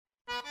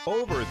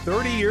Over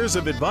 30 years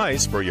of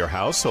advice for your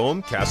house,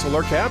 home, castle,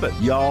 or cabin.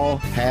 Y'all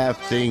have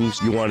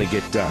things you want to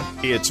get done.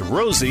 It's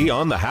Rosie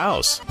on the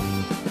House.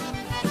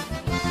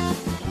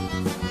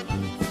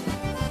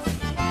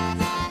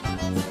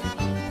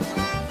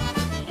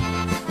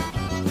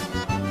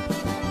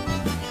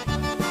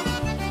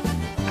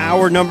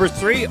 Hour number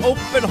 3,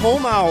 Open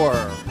Home Hour.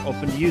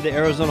 Open to you, the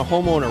Arizona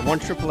homeowner,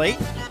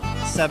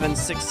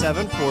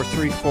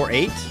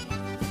 1-888-767-4348.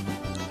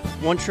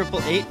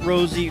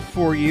 1-888-ROSIE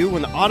for you.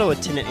 When the auto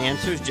attendant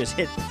answers, just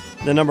hit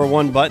the number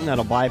 1 button.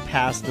 That'll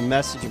bypass the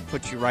message and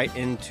put you right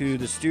into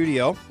the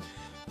studio.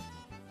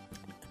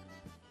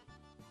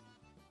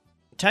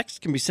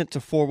 Text can be sent to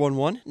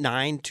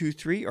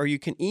 411-923, or you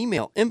can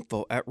email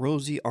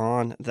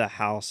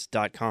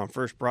info@rosieonthehouse.com.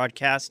 First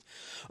broadcast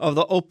of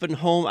the Open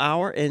Home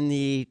Hour in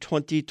the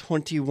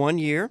 2021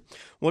 year.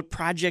 What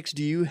projects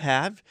do you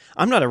have?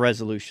 I'm not a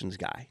resolutions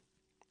guy.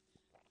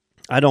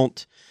 I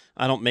don't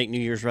make New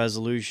Year's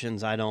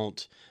resolutions. I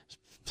don't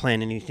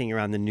plan anything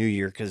around the new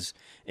year, because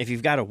if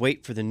you've got to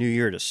wait for the new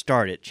year to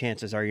start it,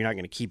 chances are you're not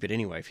going to keep it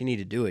anyway. If you need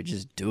to do it,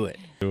 just do it.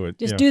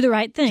 Just do the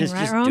right thing, just,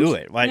 right, Just Roms? do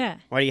it. Why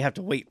do you have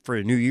to wait for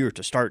a new year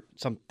to start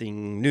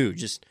something new?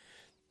 Just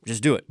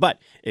do it. But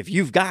if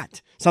you've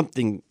got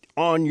something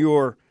on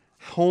your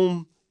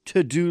home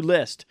to-do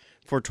list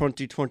for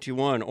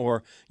 2021,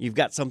 or you've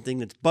got something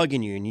that's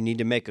bugging you and you need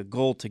to make a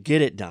goal to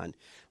get it done,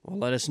 well,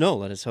 let us know.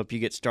 Let us help you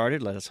get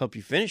started. Let us help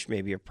you finish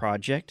maybe a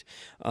project,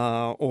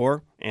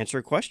 or answer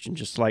a question,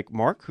 just like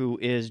Mark, who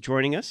is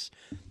joining us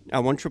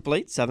at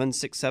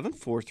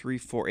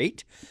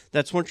 1-888-767-4348.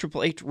 That's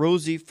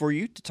 1-888-ROSIE for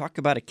you to talk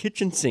about a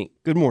kitchen sink.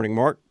 Good morning,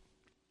 Mark.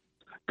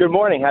 Good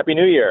morning. Happy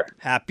New Year.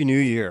 Happy New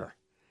Year.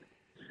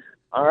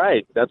 All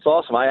right, that's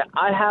awesome. I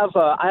have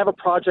a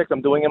project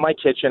I'm doing in my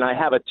kitchen. I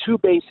have a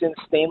 2-basin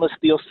stainless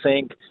steel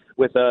sink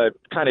with a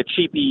kind of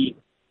cheapy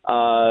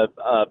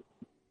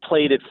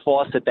plated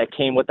faucet that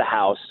came with the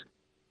house,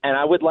 and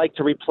I would like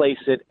to replace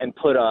it and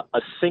put a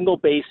single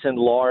basin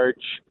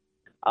large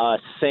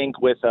sink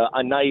with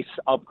a nice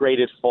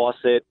upgraded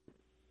faucet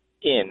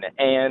in.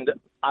 And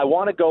I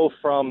want to go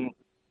from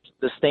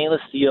the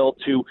stainless steel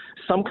to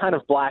some kind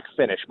of black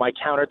finish. My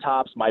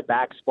countertops, my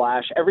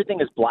backsplash,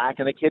 everything is black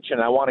in the kitchen.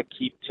 And I want to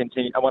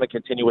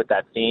continue with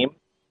that theme.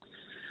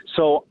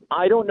 So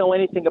I don't know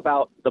anything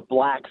about the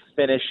black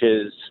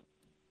finishes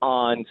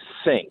on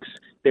sinks.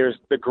 There's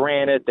the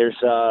granite,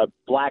 there's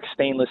black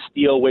stainless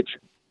steel, which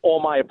all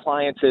my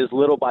appliances,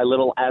 little by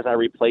little, as I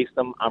replace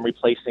them, I'm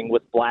replacing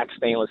with black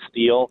stainless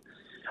steel.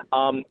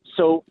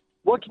 So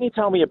what can you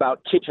tell me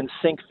about kitchen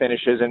sink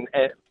finishes? And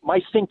my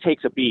sink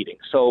takes a beating.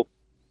 So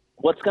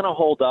what's going to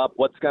hold up?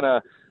 What's going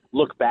to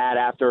look bad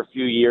after a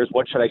few years?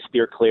 What should I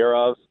steer clear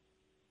of?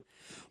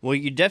 Well,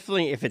 you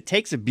definitely, if it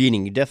takes a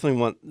beating, you definitely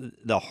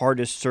want the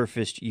hardest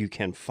surface you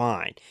can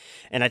find.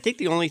 And I think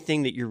the only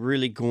thing that you're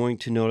really going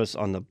to notice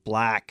on the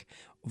black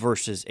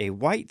versus a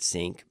white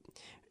sink,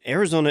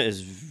 Arizona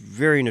is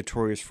very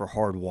notorious for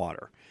hard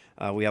water.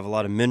 We have a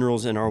lot of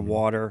minerals in our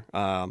water.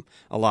 A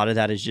lot of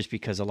that is just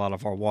because a lot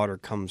of our water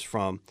comes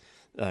from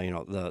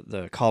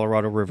the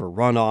Colorado River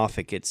runoff.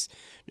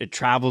 It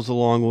travels a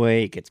long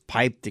way. It gets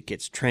piped. It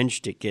gets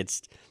trenched. It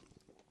gets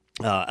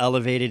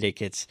elevated. It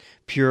gets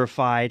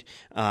purified.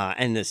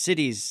 And the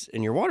cities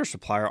and your water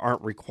supplier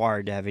aren't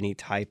required to have any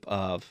type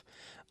of,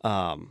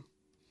 they're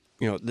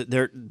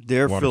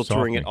Water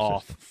filtering it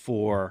off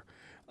for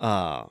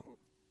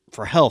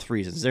health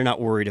reasons. They're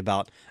not worried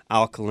about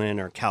alkaline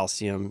or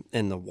calcium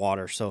in the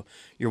water. So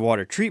your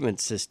water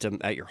treatment system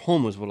at your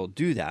home is what will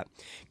do that.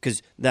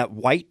 Because that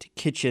white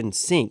kitchen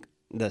sink,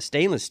 the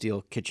stainless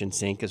steel kitchen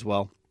sink as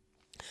well,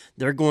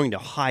 they're going to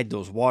hide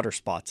those water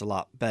spots a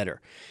lot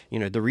better.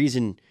 The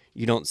reason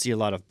you don't see a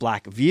lot of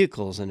black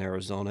vehicles in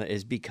Arizona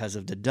is because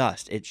of the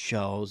dust. It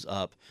shows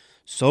up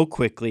so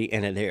quickly,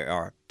 and they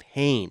are a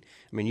pain.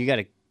 I mean, you got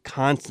to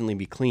constantly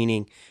be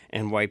cleaning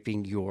and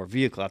wiping your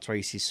vehicle. That's why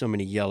you see so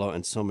many yellow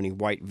and so many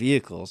white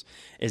vehicles,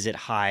 is it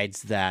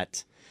hides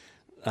that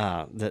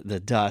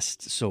the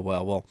dust so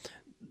well. Well,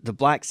 the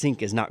black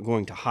sink is not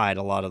going to hide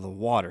a lot of the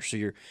water.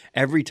 So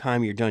every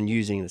time you're done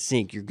using the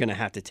sink, you're going to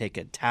have to take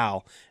a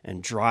towel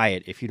and dry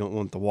it if you don't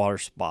want the water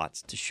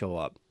spots to show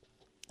up.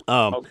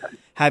 Okay.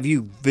 Have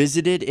you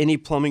visited any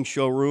plumbing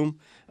showroom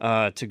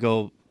to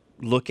go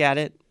look at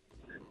it?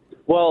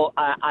 Well,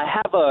 I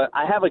have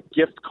a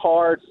gift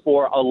card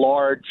for a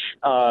large,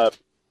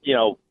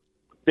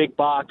 big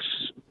box,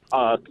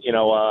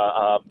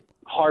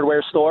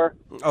 hardware store.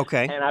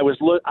 Okay. And I was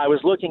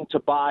looking to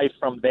buy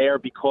from there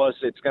because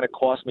it's going to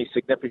cost me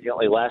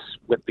significantly less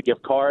with the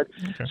gift card.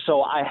 Okay.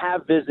 So I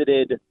have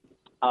visited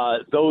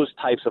those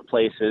types of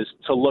places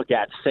to look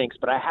at sinks,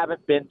 but I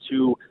haven't been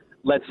to,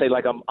 let's say,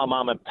 like a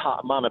mom and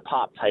pop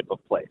type of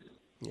place.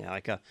 Yeah,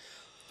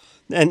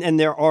 and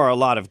there are a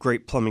lot of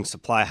great plumbing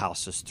supply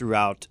houses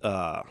throughout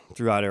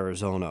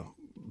Arizona.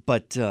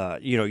 But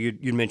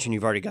you mentioned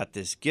you've already got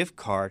this gift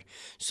card,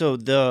 so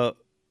the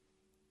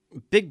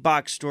big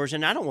box stores,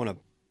 and I don't want to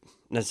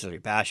necessarily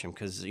bash them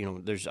because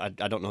I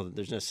don't know that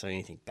there's necessarily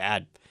anything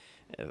bad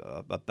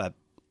about.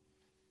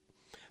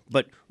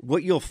 But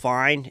what you'll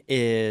find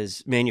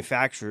is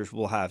manufacturers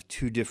will have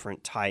two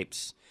different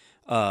types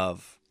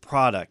of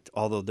product,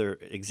 although they're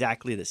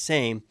exactly the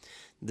same.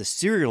 The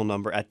serial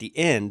number at the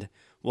end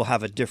will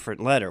have a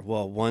different letter.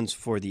 Well, one's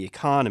for the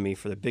economy,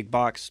 for the big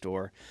box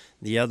store.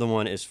 The other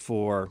one is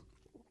for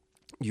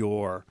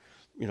your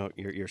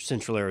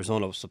Central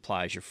Arizona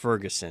supplies, your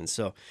Ferguson.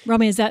 So,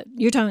 Romy, is that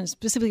you're talking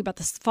specifically about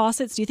the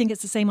faucets? Do you think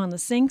it's the same on the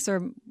sinks,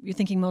 or you're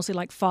thinking mostly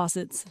like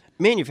faucets?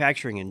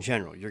 manufacturing in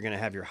general, you're going to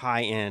have your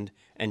high end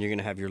and you're going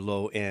to have your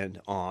low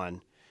end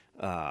on.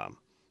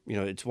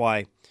 It's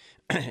why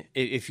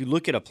if you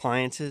look at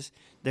appliances,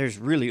 there's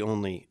really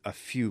only a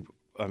few.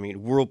 I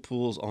mean,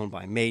 Whirlpool's owned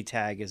by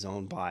Maytag, is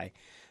owned by.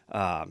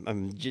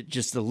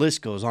 Just the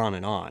list goes on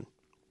and on.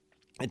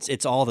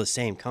 It's all the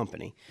same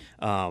company.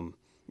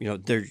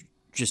 They're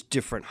just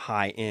different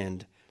high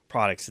end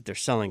products that they're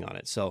selling on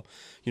it. So,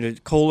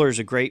 Kohler is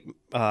a great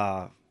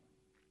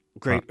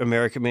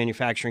American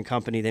manufacturing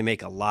company. They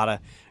make a lot of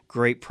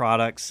great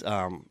products.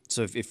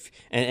 So if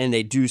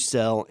they do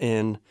sell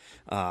in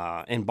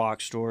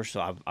box stores.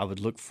 So I would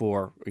look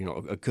for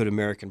a good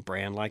American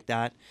brand like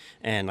that.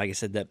 And like I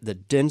said, that the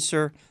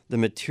denser the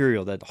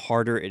material, the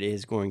harder it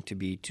is going to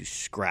be to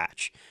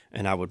scratch.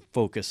 And I would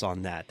focus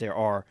on that. There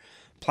are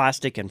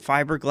plastic and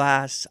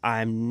fiberglass.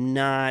 I'm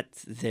not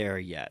there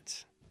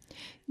yet.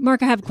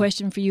 Mark, I have a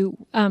question for you.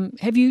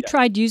 Have you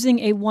tried using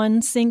a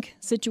one sink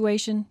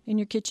situation in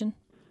your kitchen?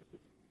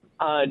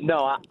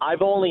 No,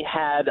 I've only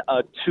had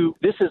two.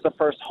 This is the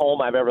first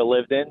home I've ever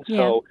lived in. Yeah.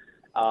 So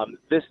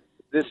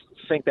this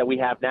sink that we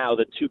have now,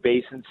 the two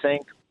basin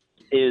sink,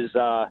 is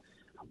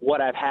what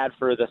I've had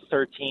for the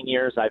 13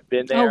 years I've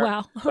been there. Oh,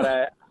 wow.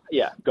 But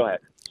go ahead.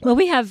 Well,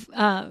 we have,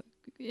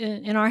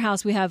 in our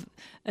house, we have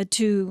a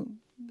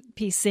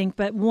two-piece sink,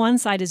 but one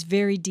side is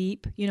very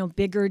deep,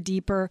 bigger,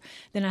 deeper.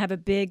 Then I have a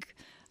big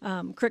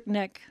crook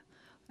neck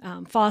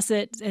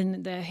faucet,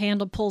 and the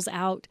handle pulls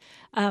out.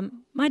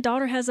 My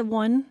daughter has a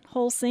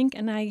one-hole sink,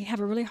 and I have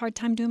a really hard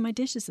time doing my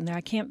dishes in there.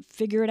 I can't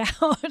figure it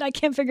out. I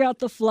can't figure out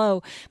the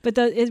flow. But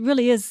it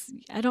really is,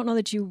 I don't know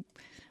that you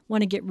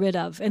want to get rid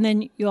of. And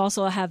then you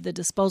also have the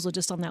disposal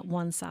just on that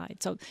one side.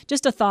 So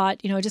just a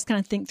thought, just kind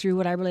of think through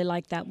what I really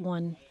like that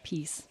one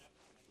piece.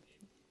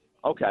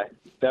 Okay,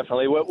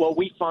 definitely. What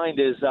we find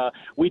is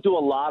we do a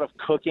lot of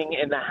cooking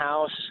in the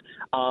house.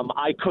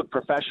 I cook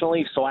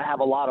professionally, so I have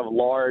a lot of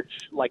larger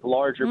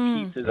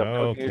pieces of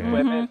cooking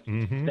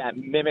equipment that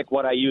mimic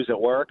what I use at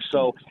work.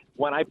 So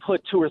when I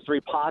put 2 or 3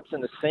 pots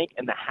in the sink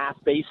and the half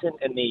basin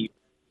in the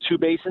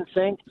 2-basin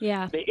sink,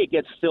 it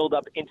gets filled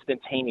up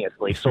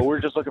instantaneously. So we're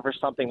just looking for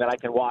something that I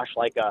can wash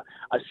like a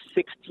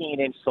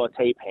 16-inch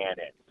saute pan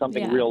in,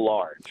 something real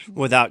large.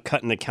 Without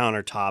cutting the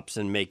countertops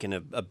and making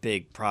a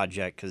big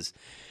project, because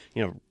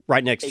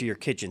right next to your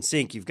kitchen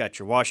sink, you've got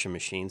your washing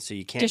machine, so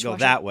you can't go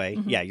that way.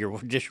 Mm-hmm. Yeah, your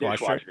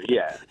dishwasher.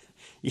 Yeah.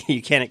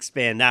 You can't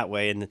expand that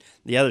way. And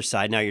the other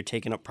side, now you're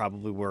taking up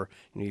probably where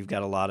you've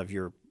got a lot of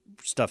your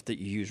stuff that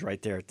you use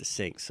right there at the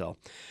sink. So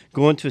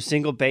going to a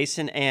single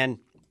basin. And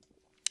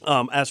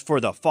as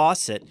for the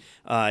faucet,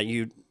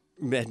 you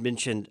had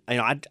mentioned,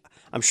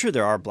 I'm sure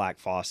there are black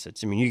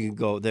faucets. I mean, you can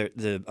go there,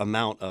 the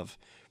amount of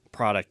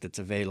product that's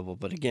available.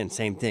 But again,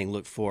 same thing.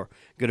 Look for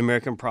good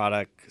American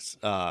products.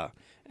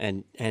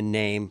 And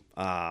name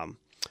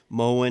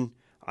Moen.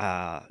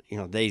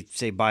 They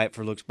say buy it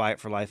for looks, buy it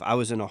for life. I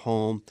was in a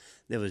home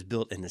that was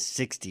built in the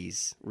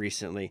 60s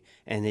recently,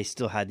 and they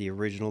still had the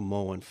original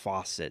Moen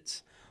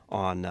faucets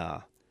on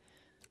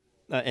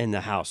in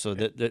the house. So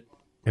that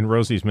and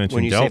Rosie's mentioned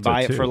when you Delta say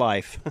buy too. It for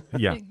life.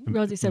 Yeah,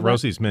 Rosie said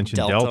Rosie's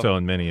mentioned Delta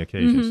on many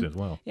occasions as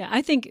well. Yeah,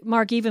 I think,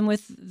 Mark, even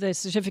with the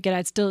certificate,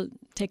 I'd still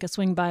take a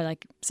swing by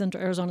like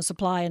Central Arizona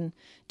Supply and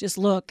just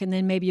look, and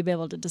then maybe you'll be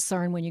able to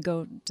discern when you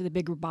go to the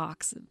bigger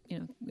box.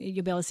 You'll be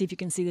able to see if you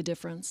can see the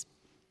difference.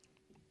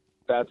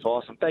 That's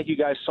awesome. Thank you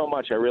guys so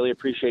much. I really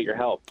appreciate your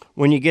help.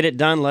 When you get it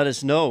done, let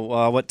us know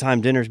what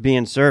time dinner's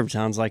being served.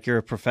 Sounds like you're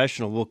a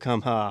professional. We'll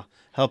come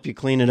help you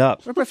clean it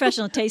up. We're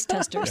professional taste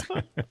testers.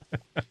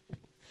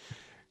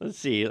 Let's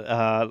see.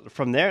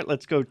 From there,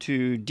 let's go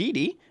to Dee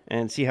Dee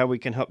and see how we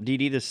can help Dee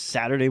Dee this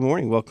Saturday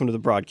morning. Welcome to the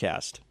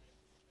broadcast.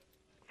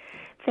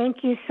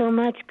 Thank you so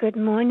much. Good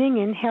morning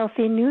and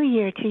Healthy New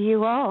Year to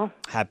you all.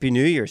 Happy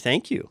New Year.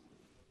 Thank you.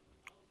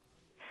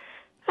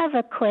 I have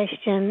a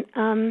question.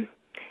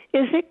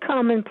 Is it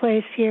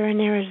commonplace here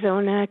in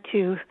Arizona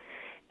to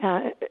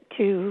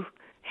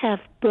have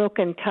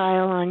broken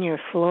tile on your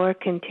floor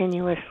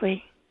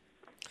continuously?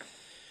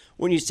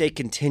 When you say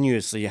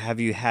continuously,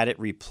 have you had it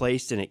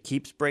replaced and it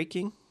keeps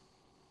breaking?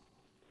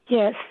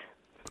 Yes.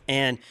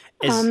 And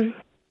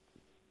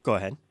go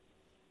ahead.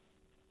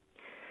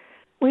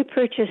 We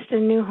purchased a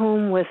new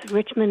home with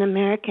Richmond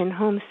American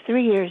Homes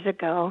 3 years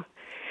ago,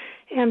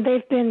 and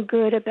they've been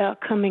good about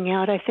coming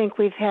out. I think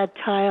we've had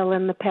tile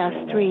in the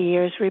past 3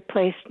 years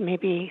replaced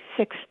maybe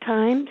 6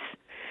 times.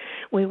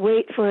 We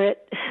wait for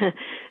it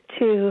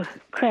to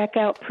crack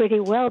out pretty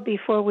well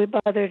before we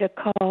bother to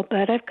call,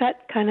 but I've got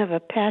kind of a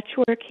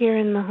patchwork here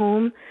in the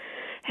home.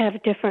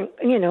 Have different,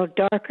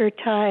 darker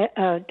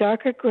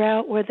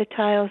grout where the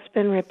tile's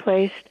been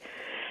replaced.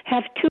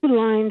 have 2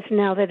 lines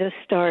now that have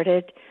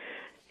started,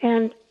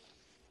 and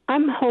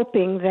I'm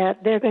hoping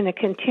that they're going to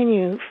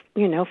continue,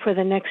 for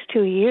the next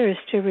 2 years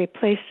to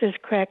replace this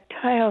cracked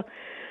tile.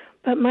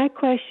 But my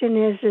question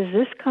is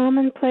this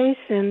commonplace?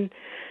 And,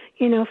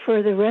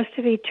 for the rest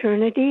of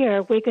eternity,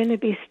 are we going to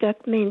be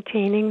stuck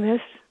maintaining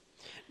this?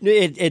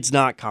 It's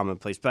not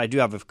commonplace, but I do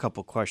have a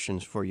couple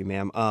questions for you,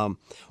 ma'am.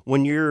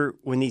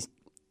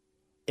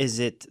 Is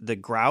it the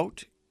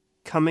grout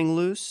coming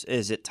loose?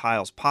 Is it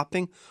tiles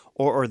popping,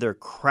 or are there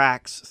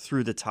cracks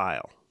through the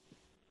tile?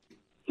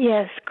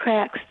 Yes,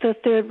 cracks, the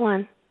third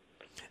one.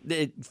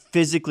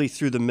 Physically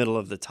through the middle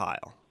of the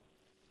tile?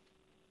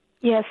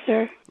 Yes,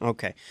 sir.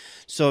 Okay.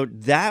 So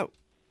that,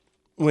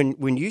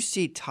 when you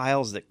see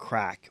tiles that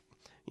crack,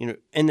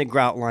 in the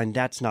grout line,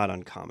 that's not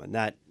uncommon.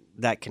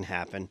 That can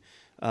happen.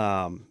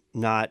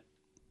 Not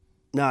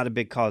a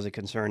big cause of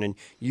concern, and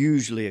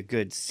usually a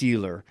good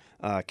sealer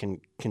can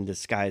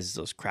disguise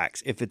those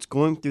cracks. If it's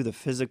going through the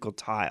physical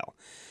tile,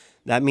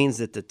 that means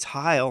that the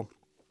tile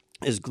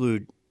is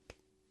glued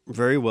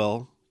very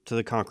well to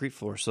the concrete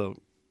floor, so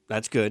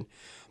that's good.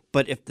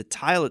 But if the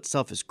tile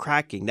itself is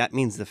cracking, that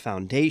means the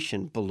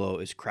foundation below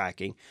is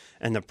cracking,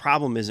 and the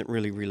problem isn't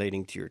really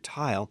relating to your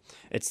tile.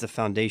 It's the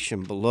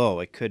foundation below.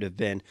 It could have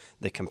been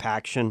the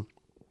compaction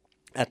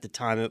at the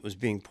time it was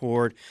being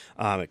poured.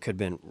 It could have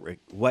been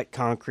wet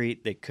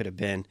concrete. It could have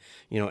been,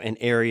 an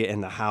area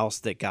in the house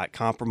that got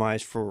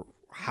compromised for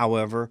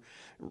however.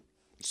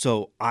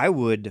 So I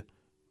would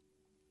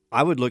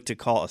look to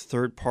call a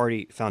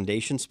third-party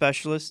foundation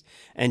specialist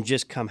and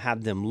just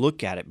have them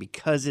look at it,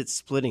 because it's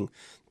splitting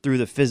through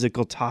the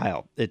physical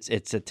tile.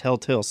 It's a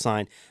telltale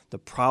sign. The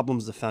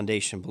problem's the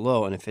foundation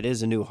below, and if it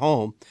is a new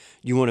home,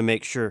 you want to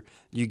make sure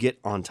you get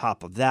on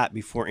top of that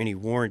before any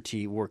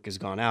warranty work has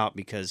gone out,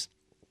 because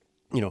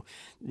you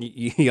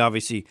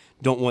obviously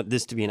don't want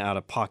this to be an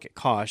out-of-pocket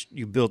cost.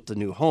 You built the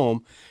new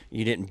home.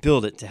 You didn't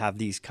build it to have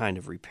these kind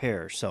of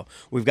repairs. So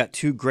we've got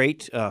 2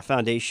 great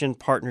foundation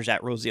partners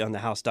at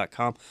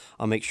rosieonthehouse.com.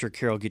 I'll make sure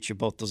Carol gets you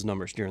both those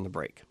numbers during the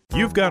break.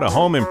 You've got a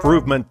home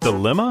improvement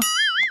dilemma?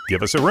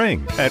 Give us a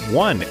ring at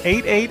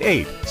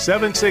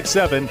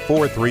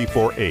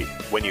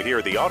 1-888-767-4348. When you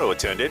hear the auto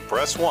attendant,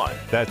 press 1.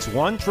 That's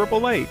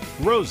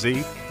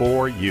 1-888-ROSIE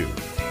for you.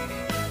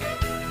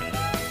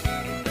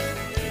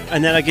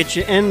 And then I get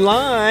you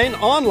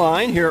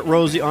online here at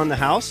Rosie on the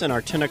House in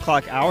our 10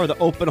 o'clock hour, the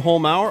open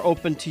home hour,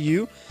 open to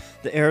you,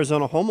 the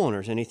Arizona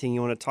homeowners. Anything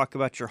you want to talk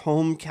about your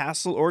home,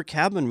 castle, or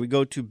cabin, we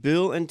go to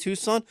Bill in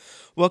Tucson.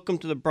 Welcome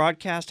to the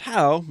broadcast.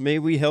 How may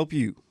we help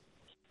you?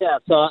 Yeah,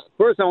 so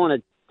first I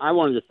wanted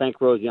to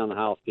thank Rosie on the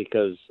House,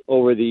 because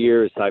over the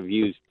years I've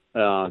used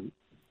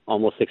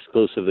almost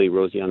exclusively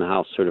Rosie on the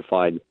House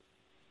certified.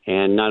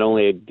 And not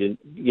only did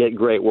get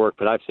great work,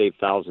 but I've saved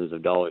thousands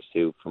of dollars,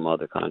 too, from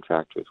other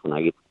contractors when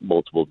I get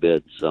multiple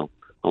bids. So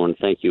I want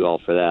to thank you all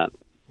for that.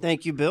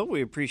 Thank you, Bill.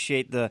 We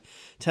appreciate the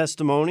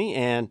testimony.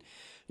 And,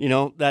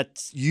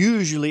 that's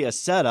usually a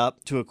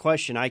setup to a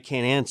question I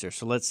can't answer.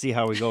 So let's see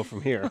how we go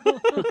from here.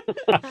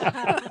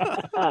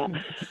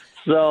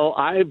 So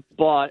I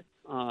bought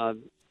a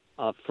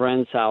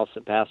friend's house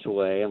that passed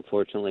away,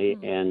 unfortunately,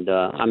 and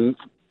I'm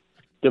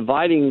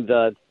dividing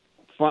the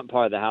front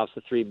part of the house,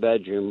 the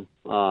 3-bedroom,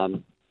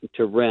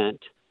 to rent,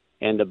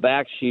 and the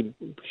back she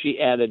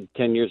added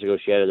 10 years ago.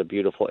 She added a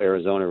beautiful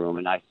Arizona room,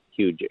 a nice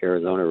huge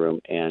Arizona room,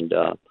 and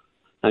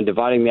I'm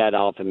dividing that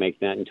off and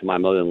making that into my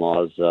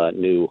mother-in-law's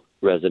new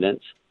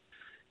residence.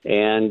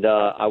 And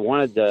I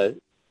wanted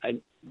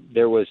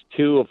there was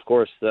 2, of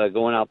course,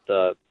 going out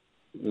the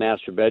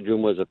master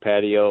bedroom was a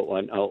patio,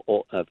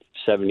 a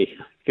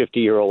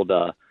 50-year-old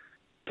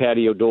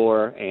patio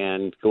door,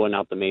 and going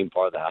out the main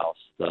part of the house,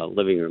 the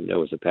living room, there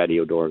was a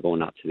patio door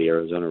going out to the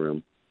Arizona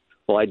room.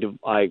 Well,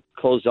 I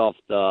closed off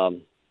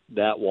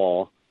that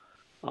wall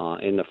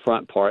in the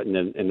front part, and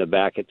then in the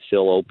back it's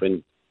still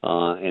open,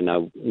 and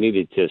I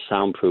needed to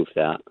soundproof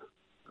that.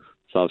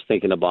 So I was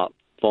thinking about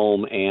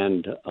foam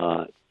and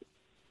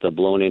the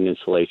blown-in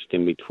insulation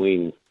in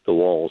between the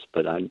walls,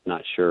 but I'm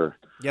not sure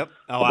about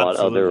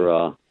absolutely.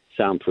 Other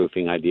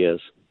soundproofing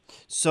ideas.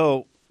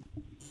 So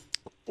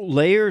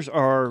layers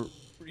are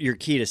your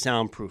key to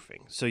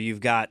soundproofing. So you've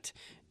got,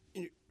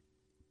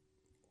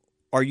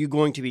 are you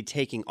going to be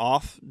taking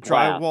off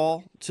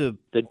drywall to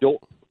the door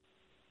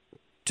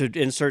to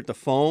insert the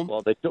foam?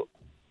 It's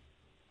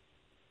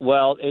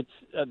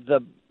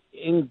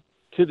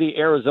into the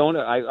Arizona.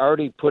 I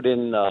already put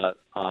in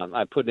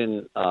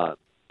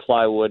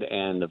plywood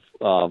and the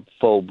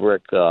faux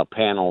brick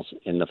panels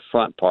in the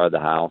front part of the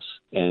house,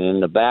 and in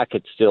the back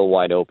it's still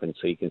wide open,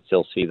 so you can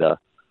still see the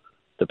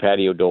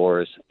patio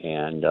doors,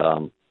 and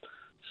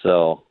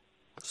so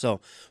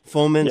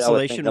foam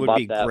insulation would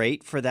be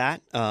great for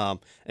that. Foam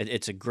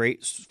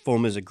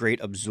is a great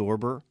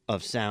absorber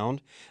of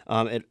sound.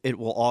 It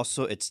will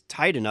also, it's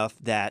tight enough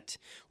that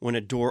when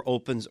a door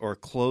opens or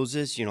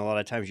closes, a lot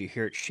of times you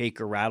hear it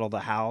shake or rattle the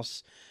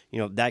house.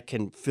 That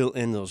can fill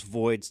in those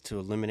voids to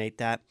eliminate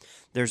that.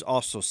 There's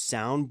also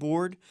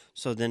soundboard.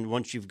 So then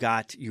once you've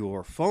got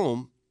your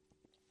foam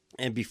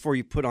And before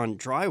you put on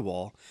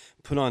drywall,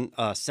 put on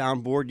a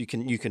soundboard.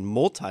 You can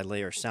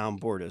multi-layer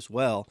soundboard as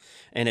well,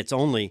 and it's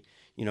only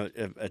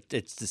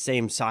it's the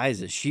same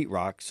size as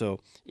sheetrock. So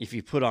if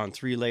you put on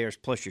 3 layers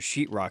plus your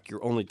sheetrock,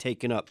 you're only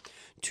taking up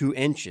 2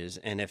 inches.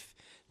 And if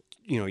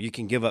you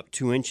can give up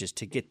 2 inches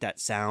to get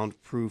that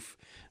soundproof,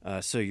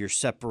 so you're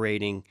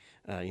separating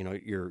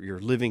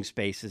your living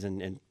spaces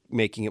and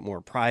making it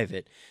more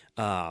private.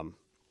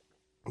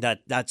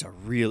 That's a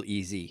real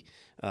easy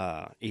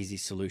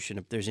solution.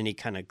 If there's any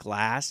kind of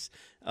glass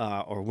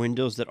or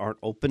windows that aren't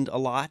opened a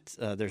lot,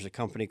 there's a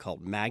company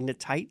called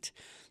Magnetite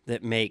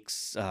that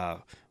makes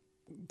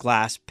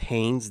glass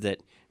panes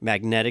that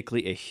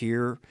magnetically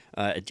adhere.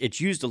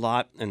 It's used a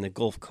lot in the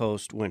Gulf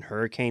Coast when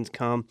hurricanes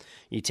come.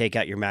 You take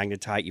out your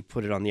Magnetite, you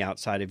put it on the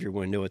outside of your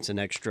window. It's an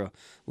extra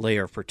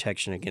layer of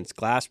protection against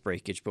glass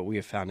breakage, but we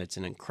have found it's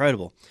an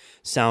incredible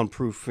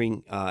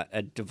soundproofing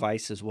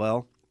device as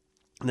well.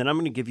 And then I'm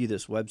going to give you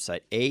this website,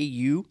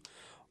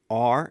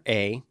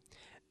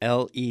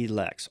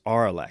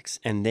 RLX,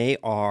 and they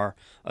are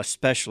a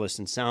specialist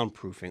in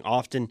soundproofing.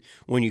 Often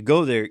when you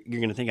go there,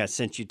 you're going to think I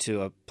sent you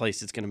to a place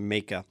that's going to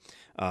make a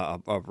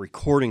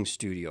recording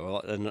studio.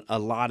 And a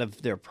lot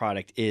of their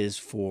product is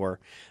for,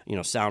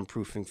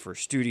 soundproofing for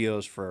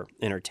studios, for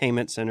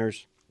entertainment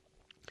centers,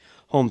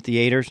 home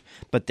theaters,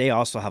 but they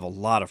also have a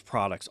lot of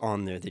products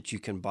on there that you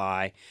can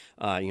buy.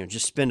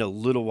 Just spend a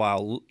little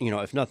while,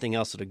 if nothing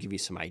else, it'll give you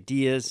some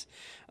ideas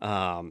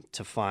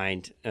to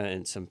find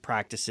and some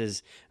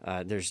practices.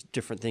 There's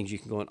different things you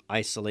can go in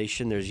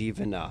isolation. There's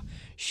even a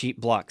sheet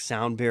block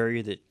sound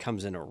barrier that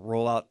comes in a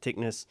rollout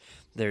thickness.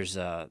 There's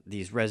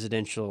these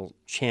residential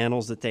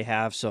channels that they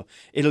have. So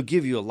it'll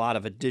give you a lot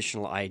of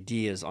additional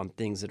ideas on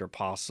things that are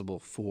possible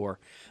for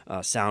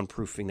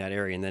soundproofing that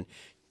area. And then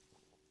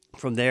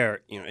from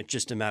there, it's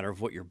just a matter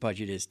of what your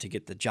budget is to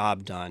get the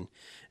job done.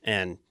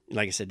 And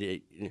like I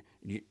said,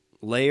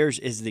 layers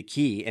is the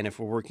key. And if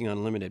we're working on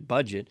a limited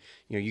budget,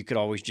 you could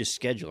always just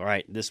schedule, all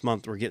right, this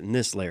month we're getting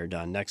this layer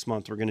done. Next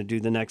month we're going to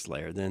do the next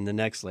layer, then the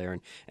next layer,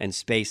 and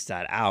space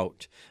that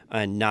out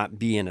and not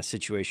be in a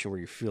situation where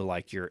you feel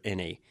like you're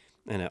in a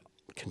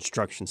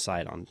construction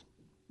site on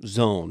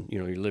zone.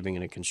 You're living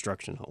in a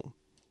construction home.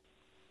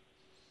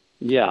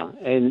 Yeah.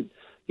 And,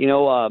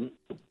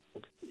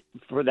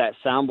 for that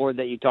soundboard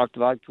that you talked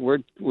about, where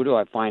do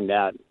I find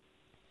that?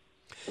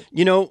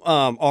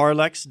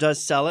 RLX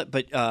does sell it,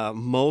 but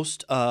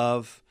most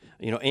of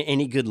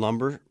any good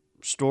lumber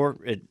store,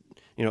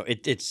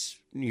 it's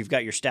you've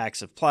got your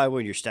stacks of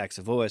plywood, your stacks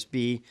of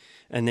OSB,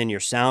 and then your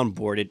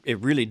soundboard. It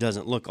really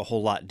doesn't look a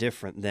whole lot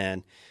different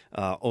than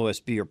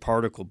OSB or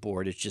particle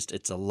board.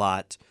 It's a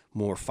lot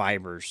more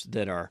fibers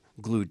that are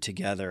glued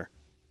together,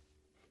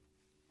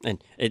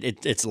 and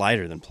it's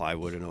lighter than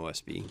plywood and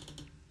OSB.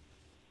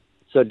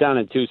 So down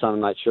in Tucson, I'm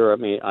not sure. I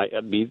mean,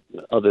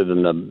 other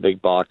than the big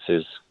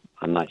boxes,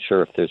 I'm not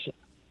sure if there's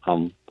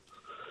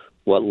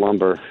what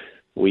lumber.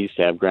 We used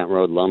to have Grant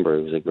Road Lumber.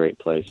 It was a great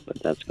place,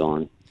 but that's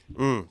gone.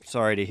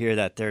 Sorry to hear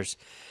that. There's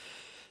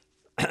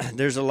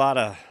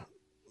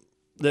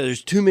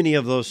there's too many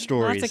of those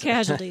stories. Lots of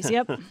casualties,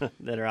 yep.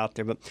 that are out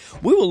there. But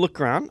we will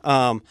look around.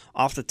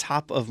 Off the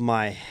top of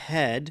my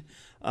head,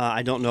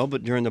 I don't know,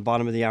 but during the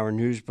bottom of the hour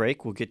news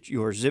break, we'll get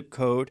your zip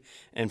code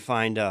and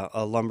find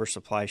a lumber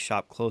supply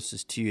shop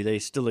closest to you. They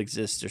still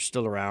exist. They're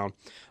still around.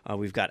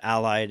 We've got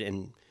Allied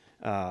in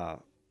the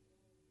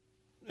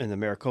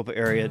Maricopa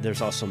area.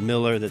 There's also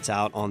Miller that's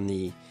out on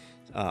the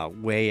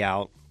way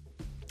out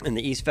in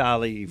the East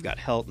Valley. You've got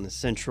Helt in the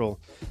Central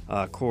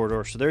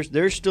corridor. So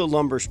there's still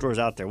lumber stores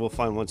out there. We'll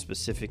find one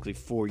specifically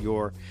for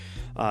your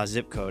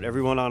zip code.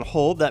 Everyone on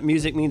hold. That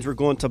music means we're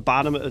going to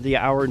bottom of the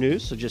hour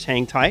news, so just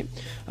hang tight.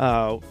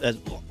 There's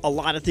a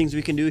lot of things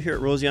we can do here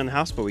at Rosie on the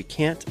House, but we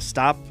can't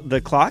stop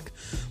the clock.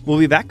 We'll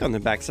be back on the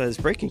backside of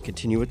this break and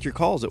continue with your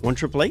calls at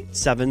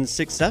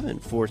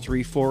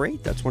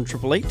 1-888-767-4348. That's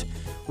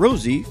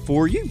 1-888-ROSIE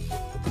for you.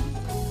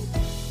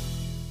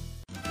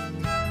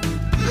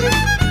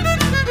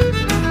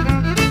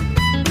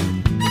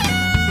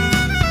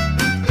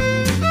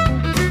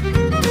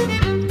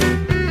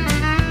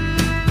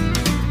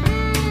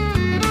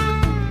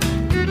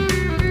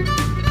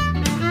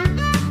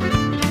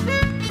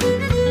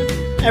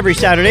 Every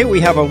Saturday,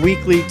 we have a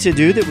weekly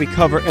to-do that we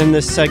cover in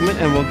this segment,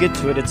 and we'll get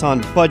to it. It's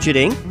on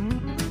budgeting.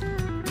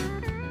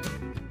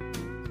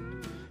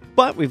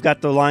 But we've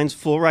got the lines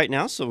full right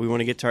now, so we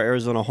want to get to our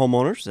Arizona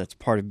homeowners. That's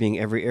part of being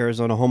every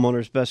Arizona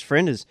homeowner's best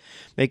friend, is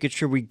making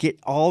sure we get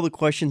all the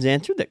questions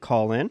answered that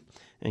call in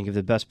and give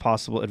the best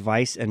possible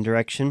advice and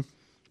direction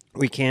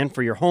we can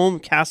for your home,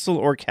 castle,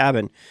 or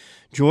cabin.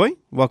 Joy,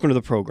 welcome to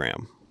the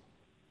program.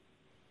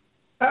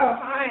 Oh,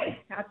 hi.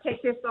 I'll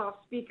take this off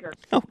speaker.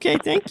 Okay,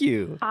 thank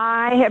you.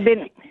 I have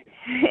been,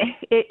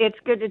 it's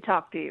good to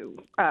talk to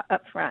you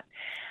up front.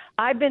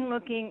 I've been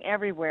looking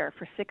everywhere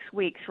for 6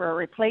 weeks for a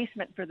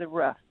replacement for the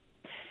roof.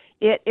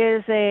 It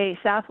is a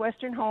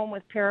southwestern home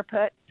with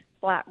parapet,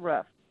 flat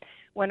roof.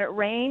 When it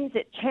rains,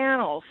 it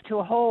channels to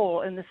a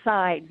hole in the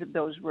sides of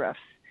those roofs.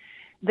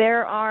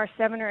 There are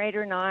 7 or 8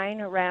 or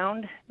 9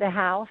 around the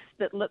house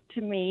that look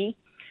to me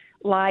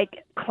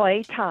like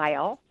clay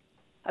tile,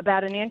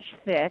 about an inch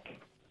thick,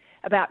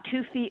 about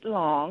 2 feet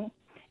long,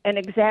 an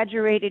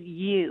exaggerated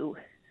U.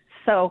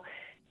 So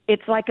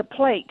it's like a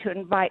plate to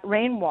invite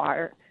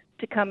rainwater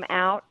to come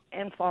out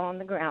and fall on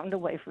the ground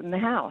away from the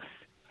house.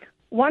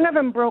 One of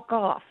them broke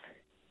off.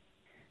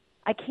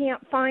 I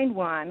can't find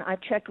one.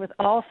 I've checked with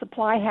all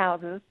supply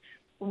houses,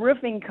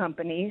 roofing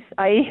companies.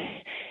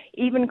 I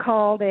even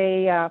called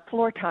a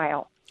floor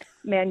tile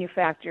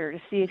manufacturer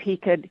to see if he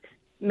could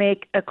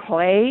make a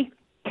clay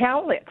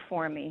cowlick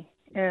for me,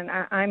 and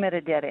I'm at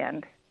a dead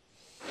end.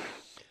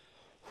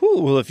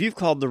 Well, if you've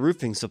called the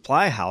roofing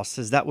supply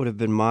houses, that would have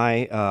been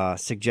my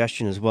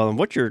suggestion as well. And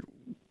what you're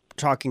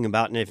talking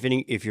about, and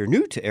if you're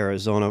new to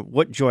Arizona,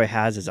 what Joy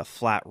has is a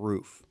flat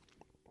roof.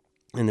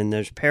 And then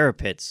there's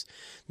parapets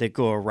that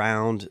go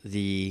around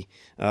the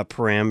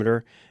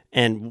perimeter.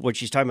 And what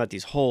she's talking about,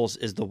 these holes,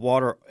 is the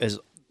water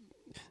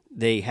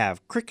they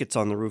have crickets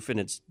on the roof, and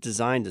it's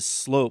designed to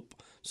slope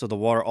so the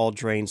water all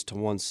drains to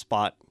one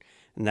spot,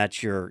 and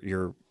that's your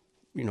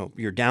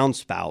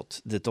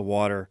downspout that the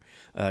water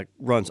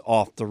runs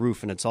off the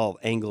roof, and it's all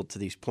angled to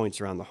these points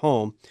around the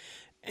home.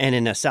 And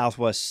in a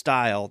Southwest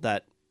style,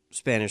 that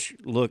Spanish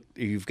look,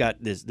 you've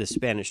got this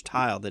Spanish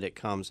tile that it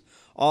comes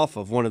off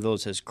of. One of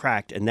those has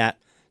cracked, and that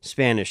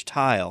Spanish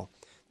tile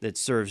that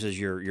serves as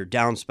your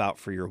downspout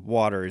for your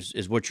water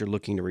is what you're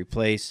looking to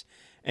replace.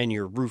 And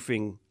your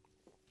roofing,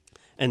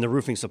 and the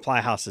roofing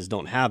supply houses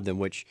don't have them,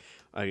 which,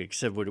 like I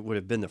said, would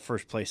have been the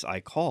first place I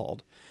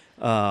called.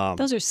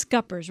 Those are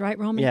scuppers, right,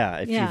 Roman? Yeah,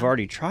 if you've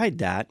already tried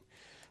that,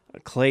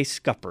 clay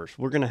scuppers.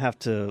 We're going to have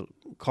to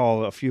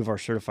call a few of our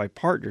certified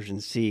partners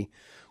and see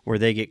where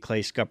they get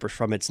clay scuppers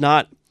from. It's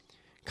not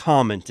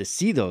common to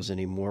see those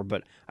anymore,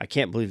 but I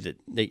can't believe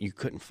that you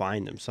couldn't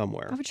find them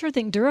somewhere. I would sure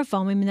think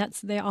Durafoam. I mean,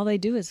 all they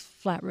do is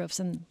flat roofs,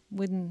 and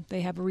wouldn't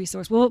they have a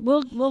resource? We'll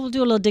do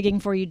a little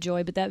digging for you,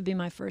 Joy, but that would be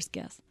my first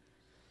guess.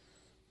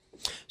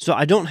 So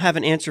I don't have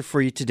an answer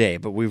for you today,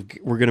 but we're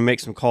going to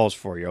make some calls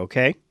for you,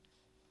 okay?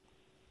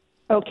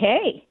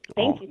 Okay.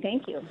 Thank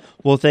you.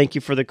 Well, thank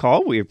you for the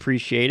call. We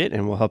appreciate it,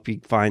 and we'll help you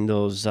find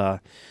those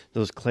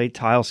clay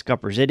tile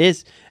scuppers. It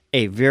is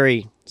a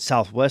very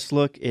Southwest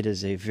look. It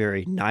is a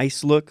very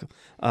nice look,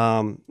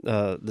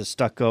 the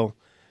stucco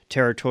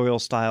territorial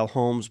style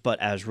homes, but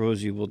as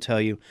Rosie will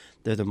tell you,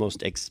 they're the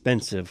most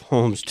expensive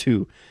homes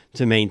to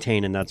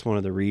maintain, and that's one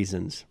of the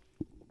reasons.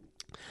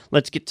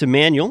 Let's get to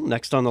Manuel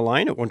next on the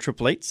line at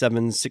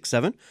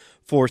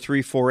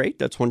 1-888-767-4348.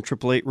 That's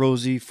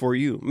 1-888-ROSIE for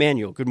you.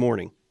 Manuel, good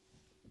morning.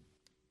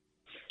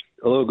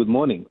 Hello, good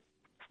morning.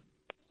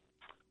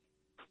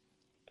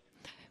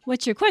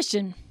 What's your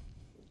question?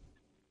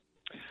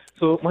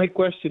 So my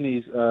question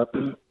is,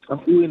 I'm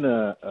doing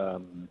a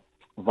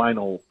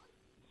vinyl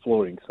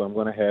flooring, so I'm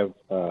going to have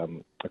a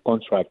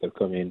contractor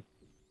come in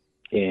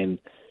and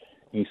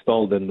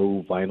install the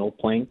new vinyl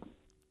plank,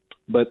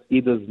 but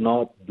it does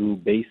not do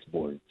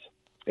baseboards.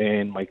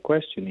 And my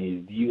question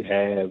is, do you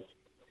have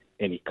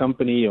any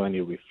company or any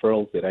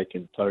referrals that I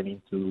can turn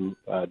into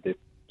that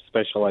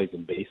specialize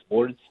in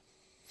baseboards?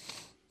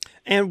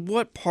 And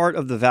what part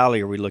of the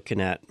valley are we looking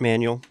at,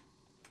 Manuel?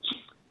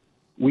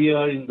 We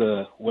are in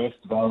the West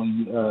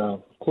Valley,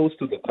 close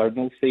to the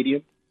Cardinal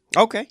Stadium.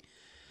 Okay.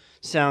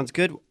 Sounds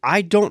good.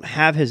 I don't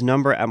have his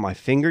number at my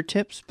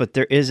fingertips, but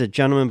there is a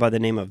gentleman by the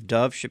name of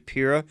Dove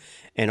Shapira,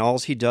 and all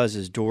he does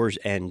is doors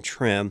and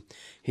trim.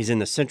 He's in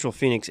the Central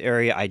Phoenix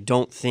area. I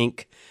don't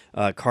think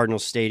Cardinal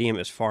Stadium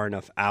is far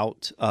enough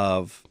out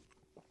of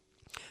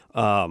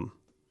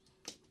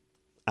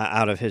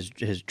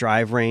his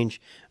drive range.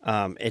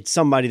 It's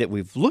somebody that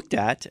we've looked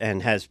at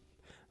and has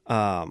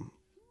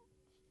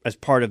as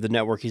part of the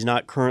network. He's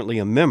not currently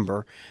a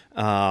member,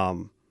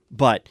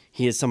 but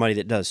he is somebody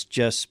that does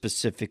just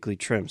specifically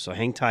trim. So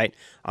hang tight.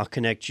 I'll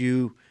connect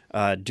you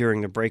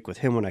during the break with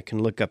him when I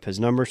can look up his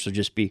number. So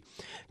just be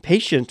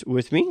patient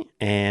with me,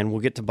 and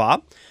we'll get to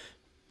Bob.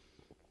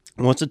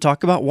 He wants to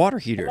talk about water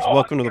heaters.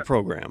 Welcome to the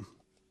program.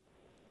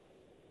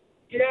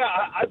 Yeah,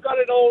 I've got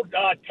an old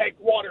tank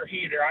water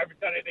heater. I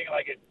haven't done anything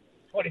like it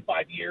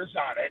 25 years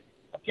on it.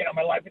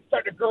 My life, it's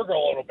starting to gurgle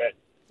a little bit.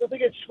 So I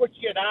think it's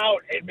switching it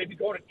out and maybe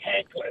go to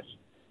tankless.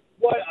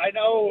 What I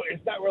know is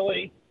not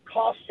really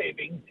cost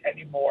savings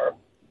anymore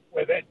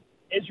with it.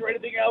 Is there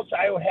anything else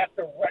I would have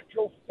to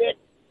retrofit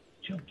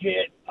to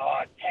get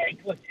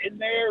tankless in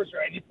there? Is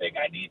there anything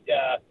I need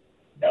to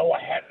know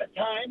ahead of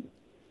time?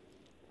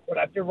 Would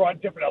I have to run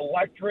different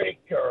electric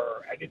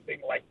or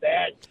anything like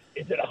that?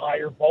 Is it a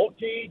higher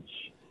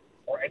voltage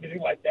or anything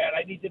like that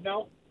I need to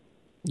know?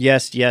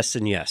 Yes,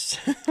 and yes.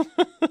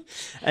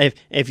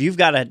 If you've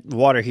got a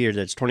water heater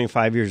that's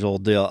 25 years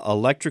old, the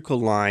electrical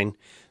line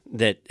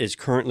that is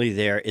currently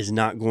there is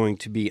not going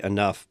to be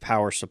enough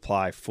power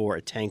supply for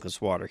a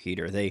tankless water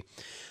heater. They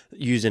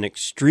use an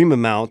extreme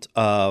amount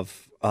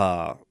of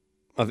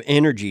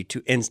energy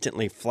to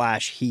instantly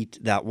flash heat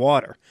that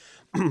water.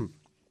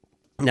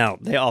 Now,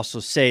 they also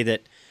say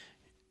that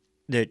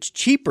it's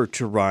cheaper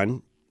to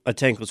run a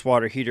tankless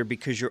water heater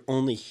because you're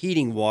only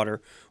heating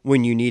water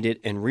when you need it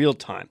in real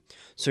time.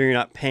 So you're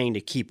not paying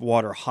to keep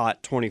water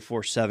hot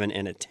 24/7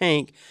 in a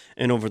tank.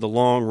 And over the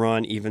long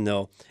run, even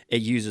though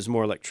it uses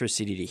more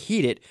electricity to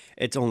heat it,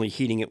 it's only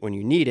heating it when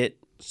you need it.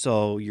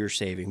 So you're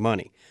saving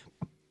money.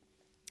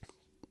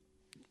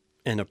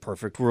 In a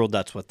perfect world,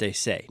 that's what they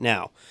say.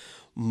 Now,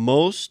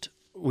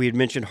 we had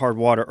mentioned hard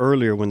water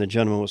earlier when the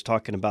gentleman was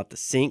talking about the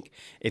sink.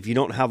 If you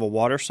don't have a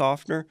water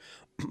softener,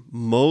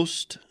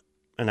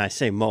 and I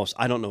say most,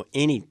 I don't know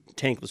any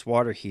tankless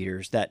water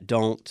heaters that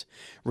don't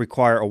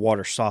require a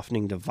water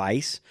softening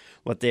device.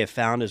 What they have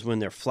found is when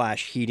they're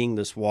flash heating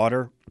this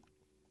water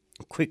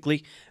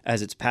quickly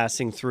as it's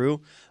passing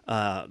through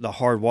the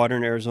hard water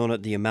in Arizona,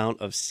 the amount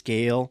of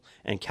scale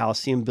and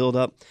calcium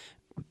buildup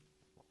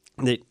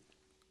that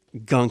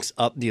gunks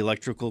up the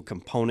electrical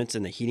components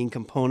and the heating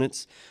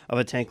components of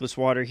a tankless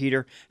water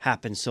heater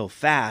happens so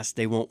fast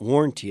they won't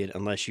warranty it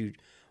unless you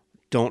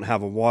don't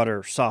have a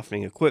water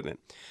softening equipment.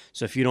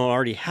 So if you don't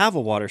already have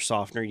a water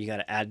softener, you got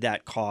to add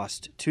that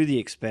cost to the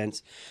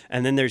expense.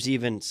 And then there's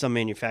even some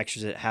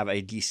manufacturers that have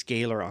a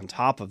descaler on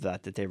top of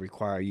that they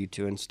require you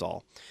to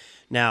install.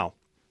 Now,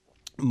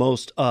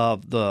 most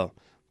of the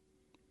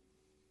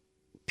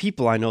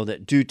people I know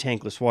that do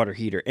tankless water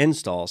heater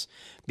installs,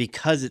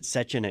 because it's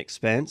such an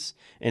expense,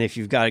 and if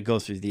you've got to go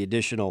through the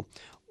additional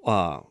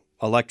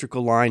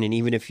electrical line, and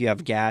even if you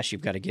have gas,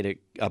 you've got to get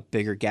a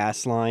bigger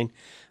gas line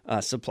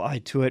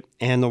supplied to it,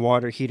 and the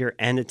water heater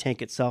and the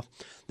tank itself.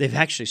 They've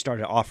actually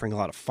started offering a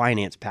lot of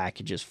finance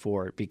packages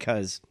for it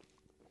because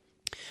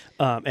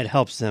it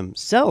helps them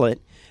sell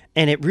it.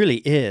 And it really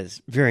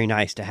is very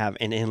nice to have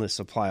an endless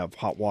supply of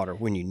hot water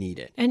when you need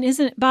it. And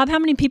isn't it, Bob, how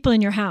many people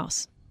in your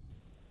house?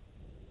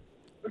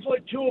 There's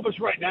like 2 of us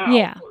right now.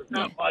 Yeah. So it's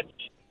not much.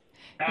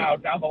 Now,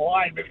 down the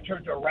line, maybe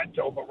turn to a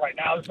rental, but right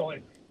now, there's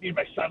only me and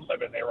my son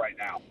living there right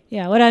now.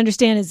 Yeah, what I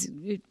understand is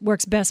it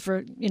works best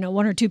for,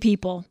 1 or 2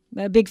 people.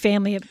 A big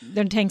family,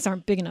 their tanks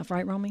aren't big enough,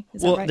 right, Romy?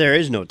 Is that right? There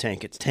is no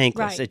tank. It's tankless.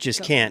 Right. It just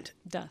So, can't.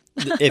 Duh.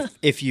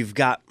 if you've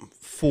got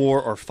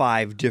 4 or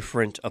 5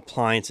 different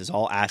appliances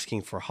all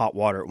asking for hot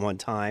water at one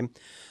time,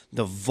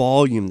 the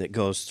volume that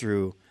goes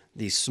through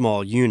these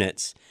small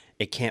units,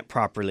 it can't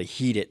properly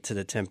heat it to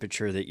the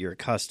temperature that you're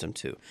accustomed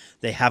to.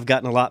 They have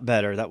gotten a lot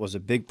better. That was a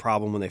big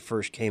problem when they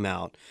first came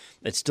out.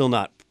 It's still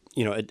not,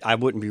 I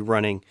wouldn't be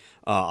running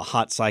a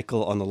hot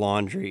cycle on the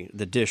laundry,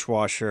 the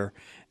dishwasher,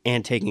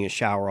 and taking a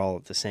shower all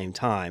at the same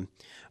time.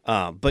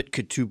 But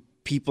could 2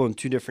 people in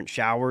 2 different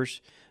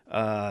showers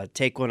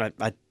take one?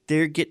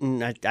 They're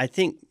getting, I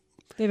think.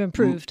 They've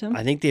improved, huh?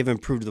 I think they've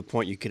improved to the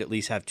point you could at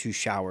least have 2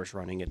 showers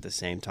running at the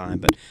same time,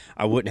 but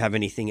I wouldn't have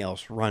anything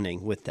else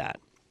running with that.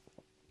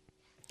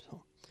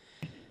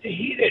 To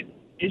heat it,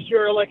 is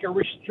there like a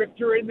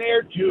restrictor in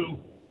there to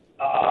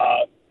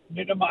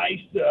minimize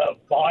the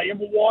volume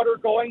of water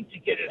going to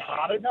get it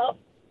hot enough?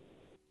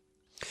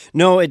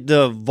 No,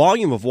 the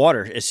volume of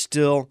water is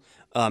still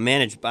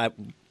managed by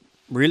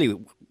really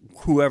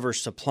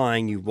whoever's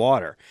supplying you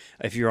water.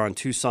 If you're on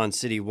Tucson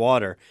City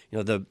Water,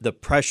 the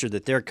pressure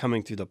that they're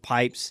coming through the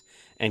pipes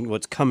and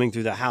what's coming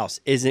through the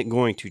house isn't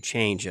going to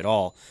change at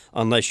all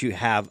unless you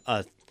have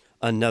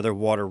another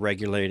water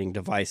regulating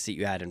device that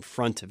you add in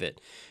front of it.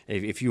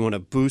 If you want to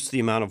boost the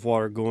amount of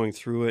water going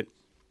through it,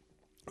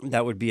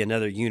 that would be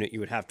another unit you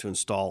would have to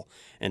install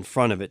in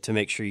front of it to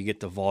make sure you get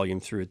the volume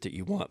through it that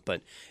you want.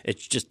 But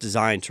it's just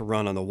designed to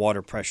run on the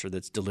water pressure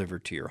that's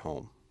delivered to your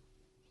home.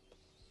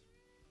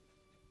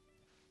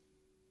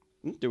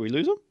 Did we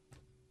lose him?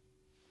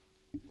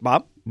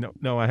 Bob?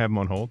 No, I have him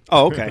on hold.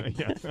 Oh, okay.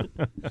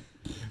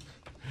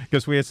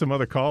 Because we had some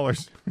other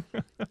callers.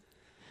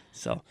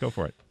 So go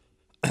for it.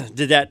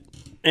 Did that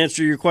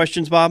answer your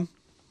questions, Bob?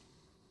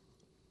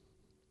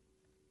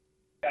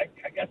 I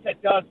guess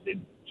that does.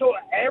 And so,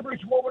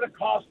 average, what would it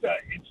cost to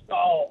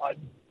install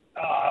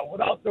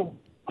without the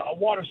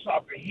water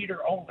softener heater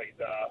only?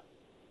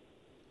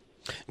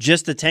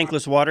 Just the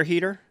tankless water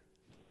heater?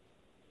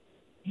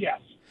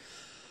 Yes.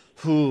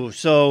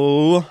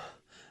 So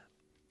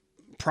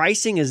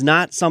pricing is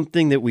not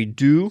something that we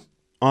do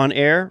on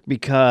air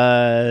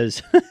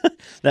because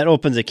that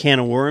opens a can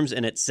of worms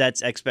and it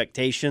sets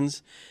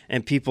expectations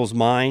in people's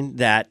mind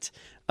that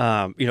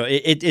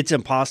it's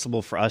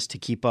impossible for us to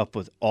keep up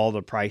with all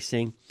the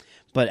pricing.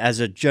 But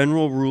as a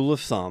general rule of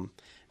thumb,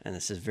 and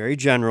this is very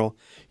general,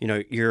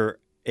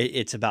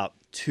 it's about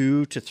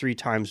 2 to 3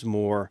 times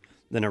more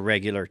than a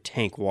regular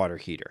tank water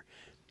heater.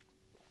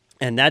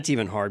 And that's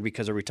even hard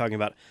because are we talking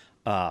about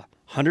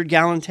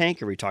 100-gallon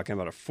tank? Are we talking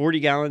about a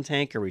 40-gallon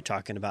tank? Are we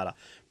talking about a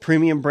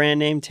premium brand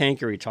name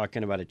tank? Are we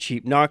talking about a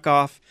cheap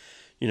knockoff?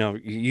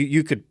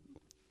 You could,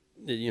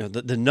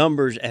 the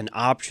numbers and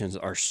options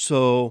are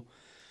so,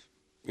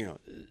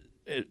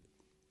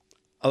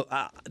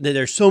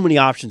 there's so many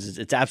options.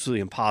 It's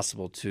absolutely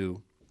impossible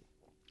to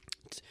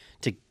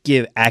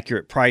give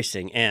accurate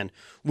pricing. And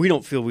we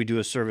don't feel we do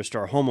a service to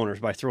our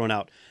homeowners by throwing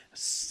out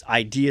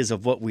ideas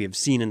of what we have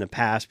seen in the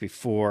past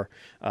before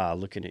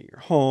looking at your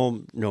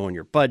home, knowing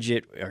your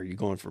budget. Are you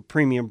going for a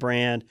premium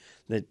brand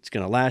that's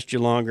going to last you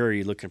longer? Are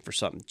you looking for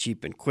something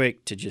cheap and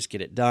quick to just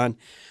get it done?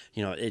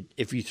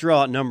 If you throw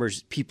out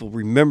numbers, people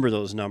remember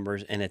those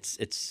numbers, and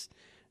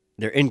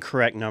they're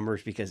incorrect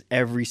numbers because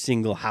every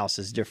single house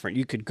is different.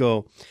 You could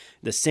go,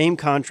 the same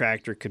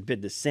contractor could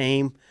bid the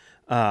same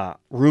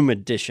room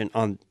addition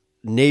on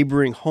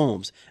neighboring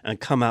homes and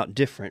come out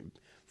different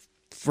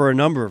for a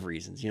number of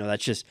reasons.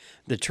 That's just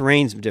the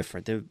terrain's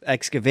different, the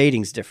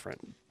excavating's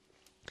different,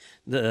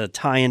 the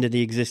tie into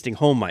the existing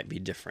home might be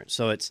different.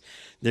 So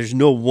there's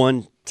no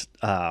one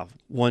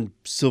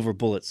silver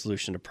bullet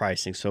solution to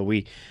pricing. So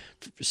we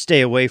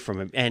stay away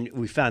from it, and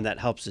we found that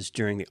helps us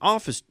during the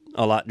office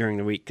a lot during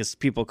the week, because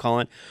people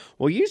calling,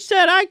 well, you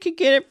said I could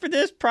get it for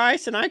this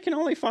price, and I can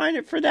only find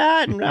it for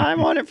that, and I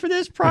want it for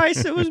this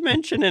price that was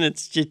mentioned, and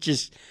it's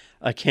just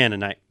a can of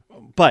night.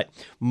 But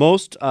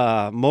most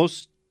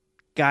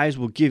guys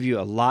will give you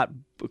a lot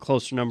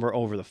closer number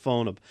over the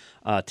phone of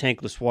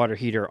tankless water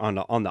heater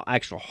on the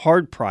actual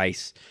hard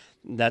price.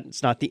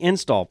 That's not the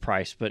install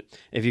price, but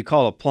if you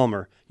call a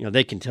plumber,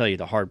 they can tell you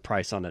the hard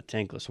price on a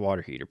tankless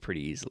water heater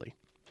pretty easily.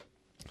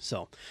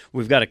 So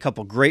we've got a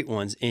couple great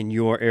ones in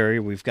your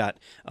area. We've got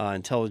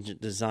Intelligent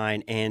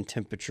Design and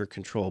Temperature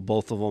Control.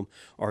 Both of them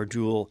are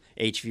dual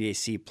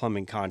HVAC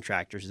plumbing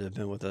contractors that have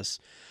been with us,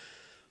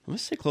 I'm going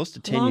to say close to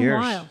 10 years.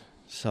 While.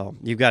 So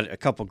you've got a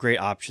couple great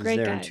options Great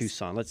there guys. in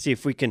Tucson. Let's see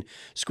if we can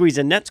squeeze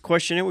a next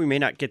question in. We may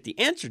not get the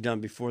answer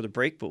done before the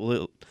break, but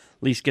we'll at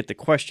least get the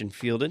question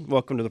fielded.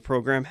 Welcome to the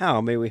program.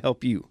 How may we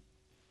help you?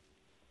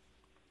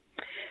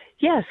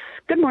 Yes.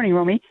 Good morning,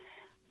 Romy.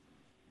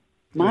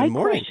 My Good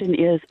morning. question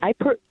is, I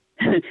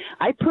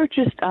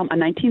purchased a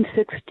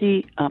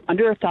 1960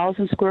 under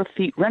 1,000 square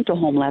feet rental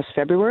home last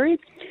February,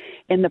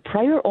 and the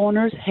prior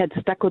owners had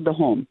stuck with the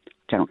home,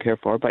 which I don't care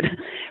for, but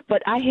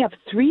I have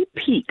 3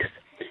 peaks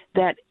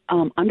that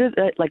under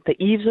the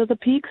eaves of the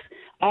peaks,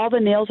 all the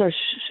nails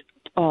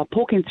are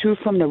poking through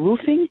from the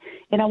roofing,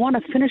 and I want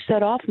to finish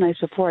that off nice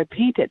before I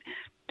paint it.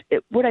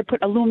 Would I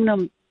put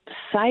aluminum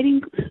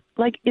siding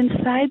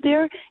inside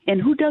there?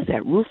 And who does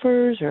that?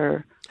 Roofers?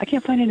 Or I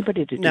can't find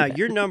anybody to do Now, that.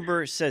 your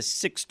number says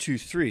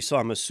 623, so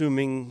I'm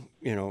assuming,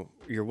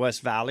 you're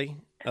West Valley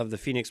of the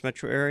Phoenix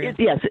metro area?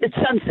 Yes, it's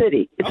Sun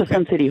City. It's a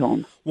Sun City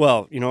home.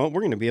 Well, we're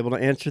going to be able to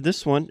answer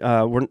this one.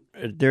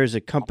 There's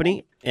a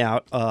company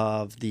out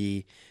of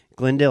the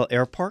Glendale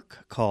Air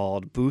Park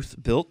called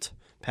Booth Built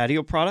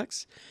Patio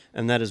Products,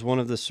 and that is one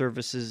of the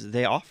services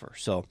they offer.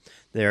 So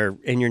they're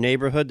in your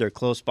neighborhood, they're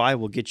close by.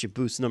 We'll get you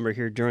Booth's number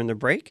here during the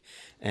break,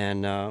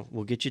 and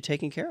we'll get you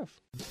taken care of.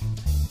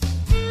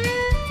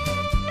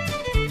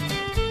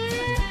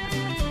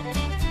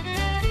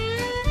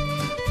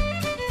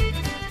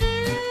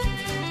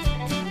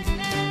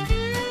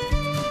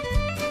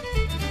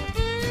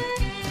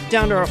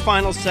 Down to our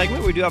final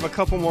segment. We do have a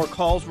couple more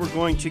calls we're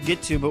going to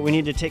get to, but we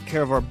need to take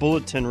care of our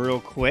bulletin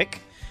real quick.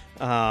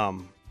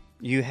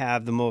 You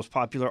have the most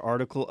popular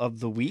article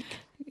of the week.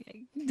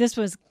 This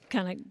was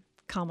kind of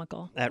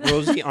comical. At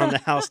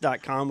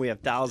rosieonthehouse.com, we have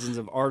thousands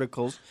of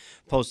articles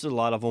posted. A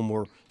lot of them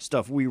were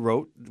stuff we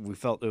wrote. We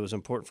felt it was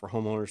important for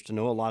homeowners to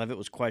know. A lot of it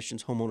was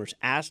questions homeowners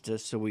asked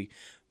us, so we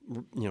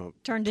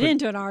turned it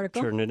into an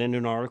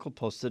article,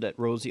 posted at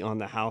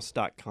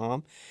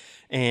rosieonthehouse.com.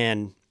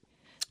 And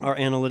our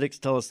analytics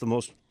tell us the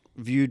most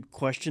viewed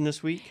question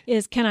this week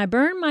is, can I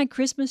burn my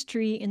Christmas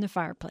tree in the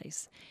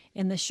fireplace?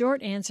 And the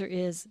short answer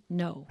is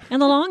no. And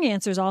the long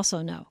answer is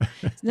also no.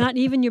 Not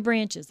even your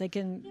branches. They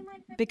can,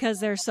 because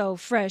they're so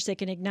fresh, they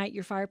can ignite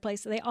your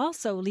fireplace. They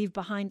also leave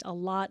behind a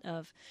lot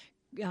of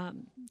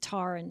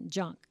tar and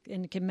junk,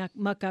 and can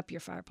muck up your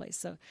fireplace.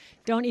 So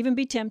don't even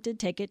be tempted.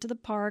 Take it to the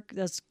park.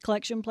 Those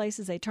collection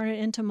places, they turn it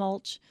into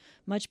mulch.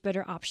 Much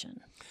better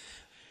option.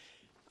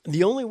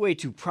 The only way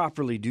to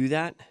properly do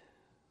that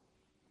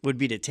would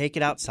be to take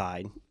it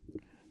outside,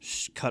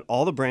 cut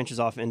all the branches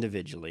off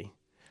individually,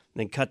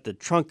 then cut the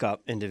trunk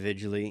up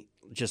individually,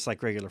 just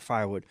like regular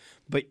firewood.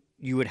 But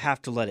you would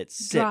have to let it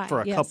sit Dry,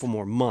 for a yes. couple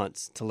more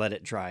months to let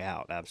it dry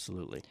out,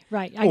 absolutely.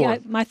 Right. Or,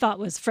 My thought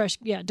was fresh.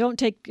 Yeah, don't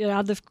take it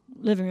out of the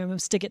living room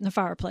and stick it in the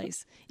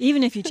fireplace,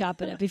 even if you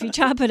chop it up. If you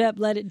chop it up,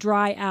 let it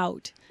dry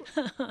out.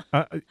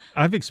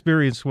 I've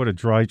experienced what a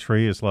dry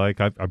tree is like.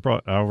 I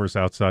brought ours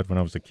outside when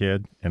I was a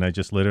kid, and I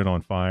just lit it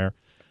on fire.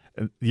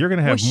 You're going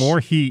to have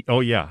more heat. Oh,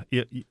 yeah.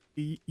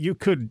 You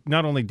could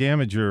not only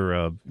damage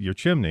your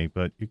chimney,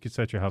 but you could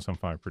set your house on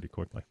fire pretty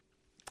quickly.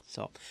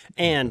 So,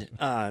 and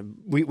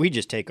we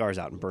just take ours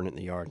out and burn it in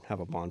the yard and have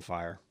a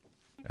bonfire.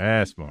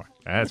 That's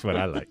what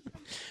I like.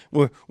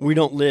 We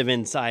don't live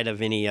inside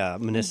of any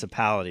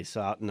municipality, so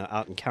out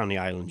in County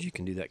Islands, you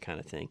can do that kind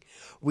of thing.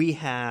 We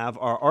have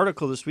our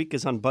article this week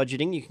is on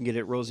budgeting. You can get it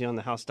at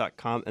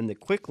rosieonthehouse.com, and the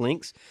quick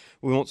links.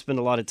 We won't spend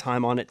a lot of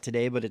time on it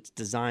today, but it's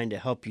designed to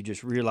help you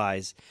just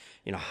realize,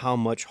 how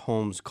much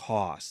homes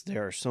cost.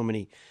 There are so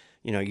many,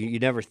 you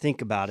never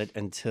think about it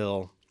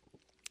until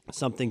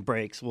something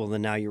breaks. Well,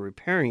 then now you're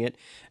repairing it,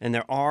 and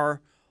there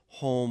are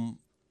home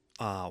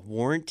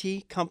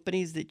warranty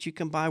companies that you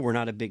can buy. We're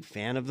not a big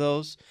fan of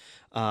those.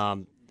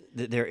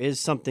 There is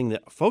something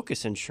that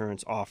Focus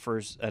Insurance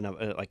offers,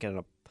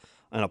 an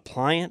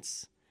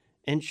appliance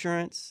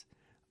insurance,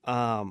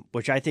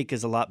 which I think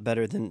is a lot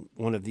better than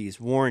one of these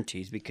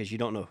warranties because you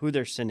don't know who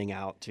they're sending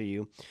out to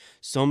you.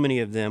 So many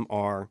of them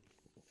are.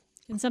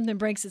 And something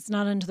breaks, it's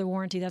not under the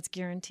warranty. That's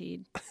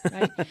guaranteed,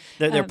 right?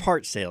 They're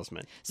part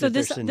salesmen. So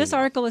this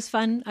article is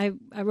fun.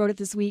 I wrote it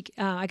this week.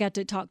 I got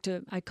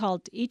to I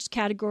called each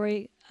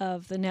category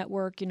of the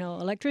network,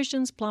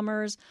 electricians,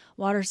 plumbers,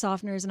 water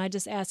softeners, and I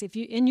just asked, if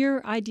you, in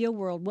your ideal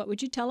world, what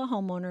would you tell a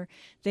homeowner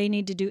they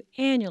need to do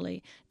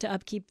annually to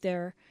upkeep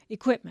their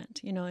equipment,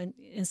 and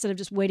instead of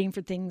just waiting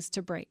for things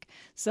to break.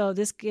 So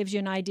this gives you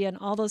an idea in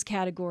all those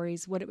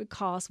categories, what it would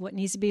cost, what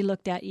needs to be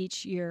looked at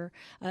each year.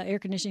 Air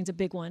conditioning is a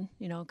big one,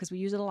 because we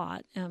use it a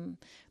lot.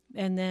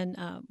 And then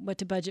what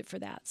to budget for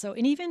that. So,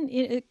 and even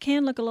it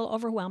can look a little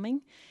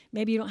overwhelming.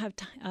 Maybe you don't have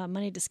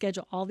money to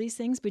schedule all these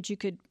things, but you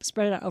could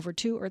spread it out over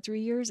 2 or 3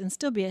 years and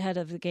still be ahead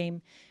of the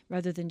game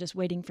rather than just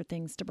waiting for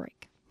things to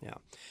break. Yeah.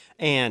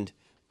 And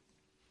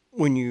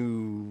when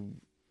you,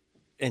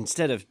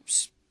 instead of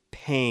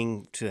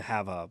paying to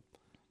have a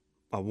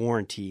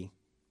warranty,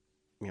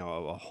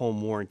 a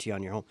home warranty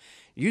on your home,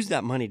 use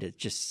that money to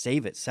just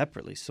save it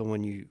separately. So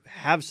when you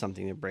have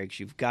something that breaks,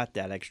 you've got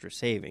that extra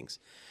savings.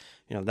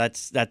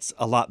 That's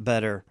a lot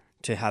better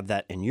to have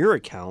that in your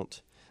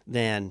account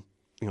than,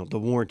 the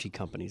warranty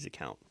company's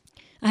account.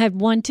 I had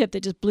one tip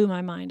that just blew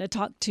my mind. I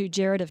talked to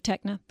Jared of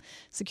Techna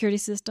Security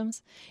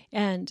Systems,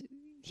 and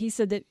he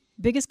said that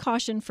biggest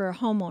caution for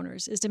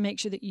homeowners is to make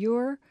sure that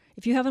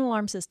if you have an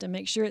alarm system,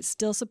 make sure it's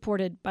still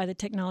supported by the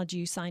technology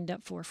you signed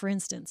up for. For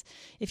instance,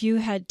 if you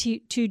had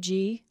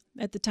 2G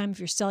at the time of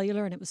your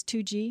cellular and it was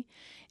 2G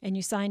and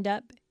you signed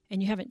up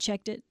and you haven't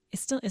checked it,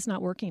 it's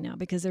not working now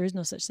because there is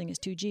no such thing as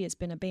 2G. It's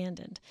been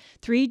abandoned.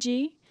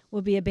 3G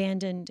will be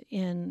abandoned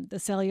in the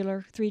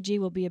cellular. 3G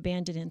will be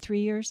abandoned in 3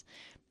 years.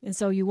 And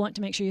so you want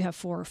to make sure you have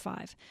 4 or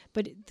 5.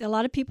 But a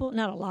lot of people,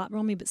 not a lot,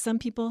 Romy, but some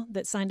people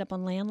that signed up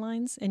on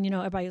landlines, and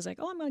everybody was like,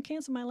 oh, I'm going to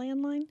cancel my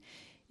landline.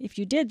 If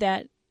you did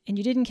that and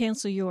you didn't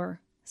cancel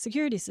your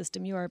security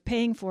system, you are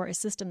paying for a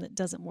system that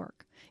doesn't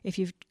work if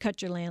you've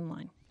cut your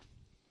landline.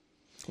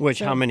 Which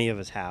how many of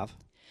us have?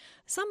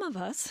 Some of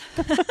us.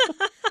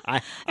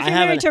 If you're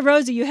married to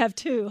Rosie, you have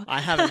 2.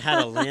 I haven't had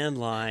a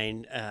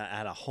landline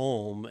at a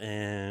home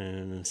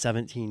in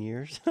 17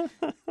 years.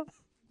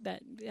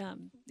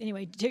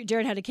 Anyway,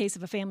 Jared had a case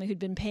of a family who'd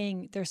been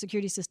paying their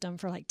security system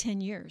for like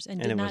 10 years.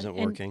 And it wasn't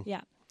working.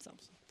 Yeah. So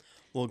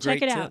well,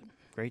 check it out.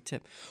 Great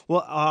tip.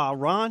 Well,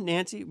 Ron,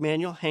 Nancy,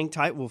 Manuel, hang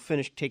tight. We'll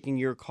finish taking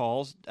your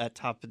calls at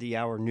top of the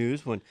hour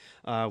news when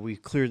we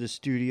clear the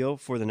studio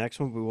for the next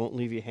one. We won't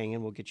leave you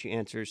hanging. We'll get you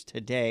answers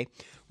today.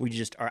 We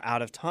just are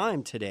out of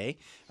time today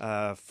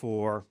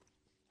for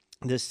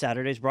this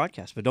Saturday's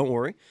broadcast. But don't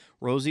worry,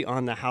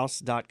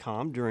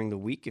 RosieOnTheHouse.com during the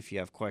week if you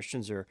have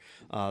questions or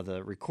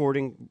the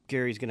recording.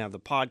 Gary's going to have the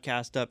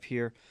podcast up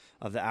here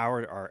of the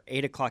hour, our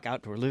 8 o'clock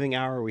outdoor living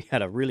hour. We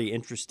had a really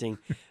interesting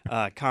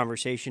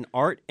conversation.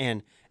 Art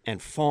and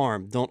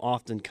farm don't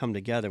often come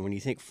together. When you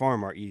think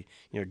farm art,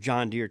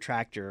 John Deere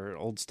tractor,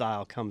 old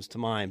style comes to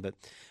mind. But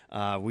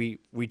we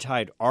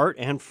tied art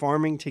and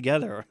farming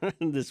together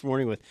this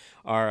morning with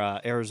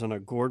our Arizona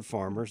gourd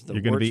farmers.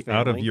 You're going to be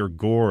out of your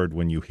gourd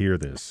when you hear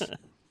this.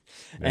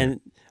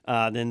 And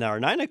then our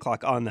 9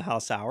 o'clock on the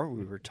house hour,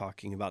 we were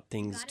talking about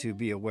things to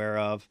be aware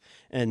of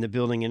in the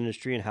building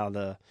industry and how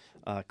the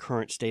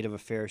current state of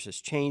affairs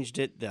has changed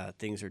it.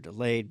 Things are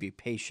delayed. Be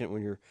patient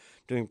when you're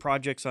doing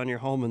projects on your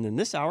home. And then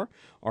this hour,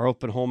 our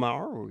open home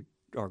hour,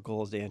 our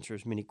goal is to answer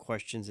as many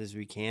questions as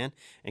we can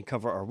and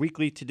cover our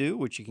weekly to-do,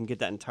 which you can get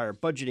that entire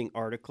budgeting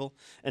article.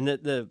 And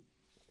the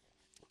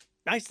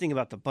nice thing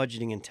about the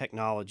budgeting and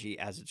technology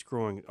as it's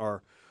growing,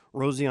 our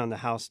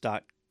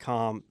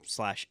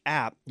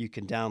RosieOnTheHouse.com/app, you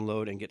can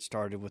download and get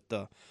started with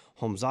the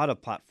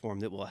HomeZada platform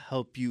that will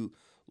help you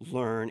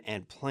learn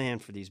and plan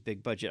for these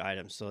big budget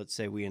items. So let's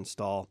say we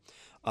install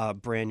a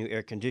brand new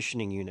air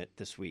conditioning unit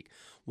this week.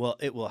 Well,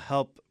 it will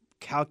help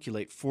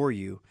calculate for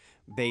you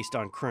based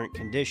on current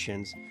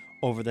conditions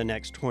over the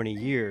next 20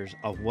 years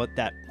of what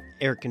that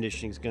air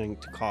conditioning is going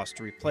to cost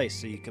to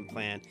replace. So you can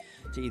plan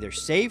to either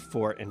save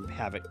for it and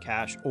have it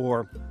cash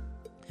or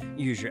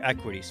use your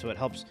equity. So it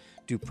helps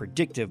do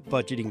predictive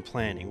budgeting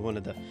planning. One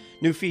of the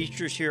new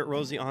features here at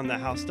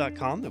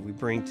RosieOnTheHouse.com that we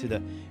bring to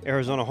the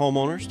Arizona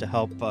homeowners to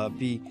help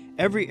be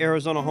every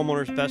Arizona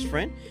homeowner's best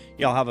friend.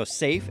 Y'all have a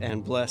safe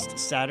and blessed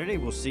Saturday.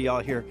 We'll see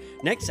y'all here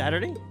next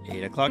Saturday,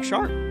 8 o'clock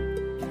sharp.